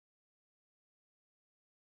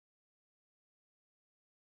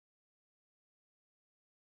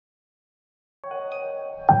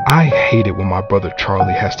I hate it when my brother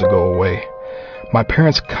Charlie has to go away. My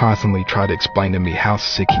parents constantly try to explain to me how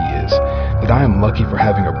sick he is, that I am lucky for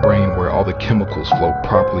having a brain where all the chemicals flow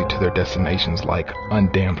properly to their destinations like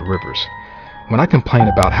undammed rivers. When I complain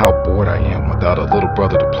about how bored I am without a little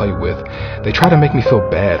brother to play with, they try to make me feel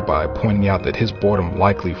bad by pointing out that his boredom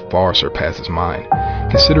likely far surpasses mine,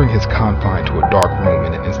 considering he's confined to a dark room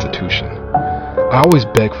in an institution. I always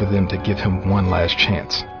beg for them to give him one last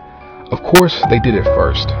chance. Of course, they did it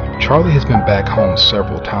first. Charlie has been back home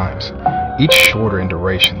several times, each shorter in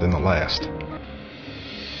duration than the last.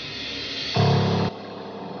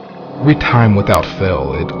 Every time without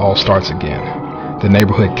fail, it all starts again. The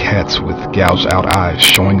neighborhood cats with gouged out eyes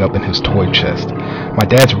showing up in his toy chest. My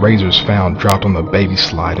dad's razors found dropped on the baby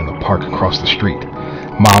slide in the park across the street.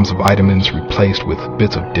 Mom's vitamins replaced with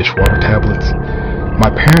bits of dishwater tablets. My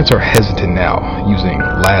parents are hesitant now, using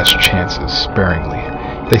last chances sparingly.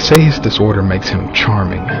 They say his disorder makes him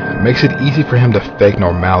charming, makes it easy for him to fake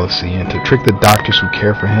normalcy and to trick the doctors who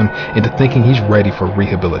care for him into thinking he's ready for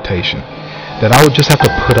rehabilitation. That I would just have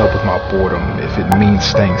to put up with my boredom if it means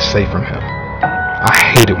staying safe from him.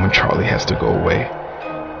 I hate it when Charlie has to go away.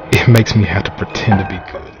 It makes me have to pretend to be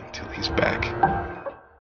good until he's back.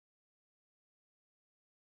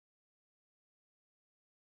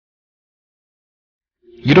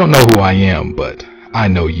 You don't know who I am, but I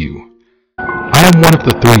know you. I am one of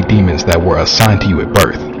the three demons that were assigned to you at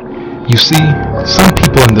birth. You see, some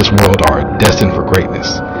people in this world are destined for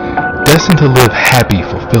greatness, destined to live happy,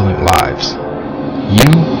 fulfilling lives. You,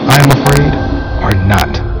 I am afraid, are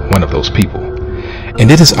not one of those people. And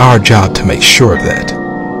it is our job to make sure of that.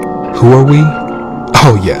 Who are we?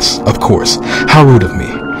 Oh yes, of course. How rude of me.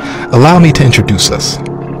 Allow me to introduce us.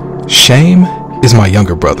 Shame is my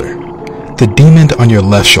younger brother, the demon on your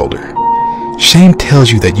left shoulder. Shame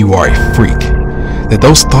tells you that you are a freak, that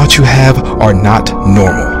those thoughts you have are not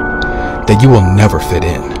normal, that you will never fit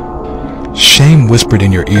in. Shame whispered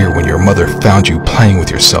in your ear when your mother found you playing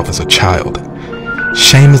with yourself as a child.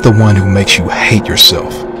 Shame is the one who makes you hate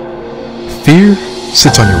yourself. Fear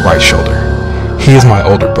sits on your right shoulder. He is my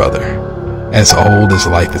older brother, as old as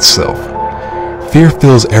life itself. Fear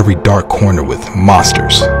fills every dark corner with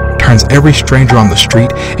monsters, turns every stranger on the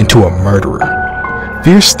street into a murderer.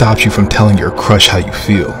 Fear stops you from telling your crush how you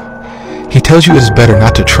feel. He tells you it is better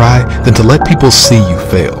not to try than to let people see you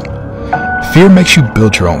fail. Fear makes you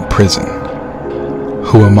build your own prison.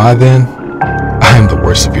 Who am I then? I am the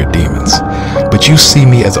worst of your demons, but you see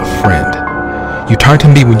me as a friend. You turn to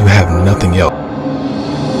me when you have nothing else.